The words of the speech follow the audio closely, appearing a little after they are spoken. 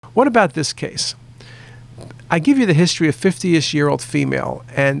What about this case? I give you the history of 50-ish-year-old female,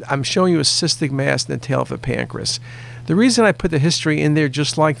 and I'm showing you a cystic mass in the tail of the pancreas. The reason I put the history in there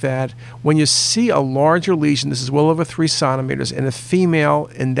just like that, when you see a larger lesion, this is well over 3 centimeters, in a female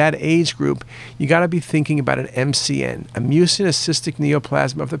in that age group, you got to be thinking about an MCN, a mucinous cystic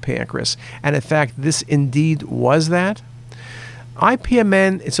neoplasm of the pancreas. And in fact, this indeed was that.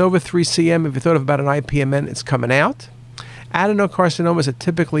 IPMN, it's over 3 cm. If you thought about an IPMN, it's coming out. Adenocarcinomas are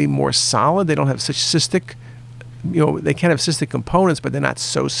typically more solid. They don't have such cystic, they can have cystic components, but they're not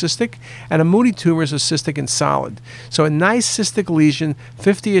so cystic. And a Moody tumor is cystic and solid. So a nice cystic lesion,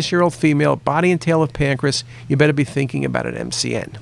 50-ish-year-old female, body and tail of pancreas, you better be thinking about an MCN.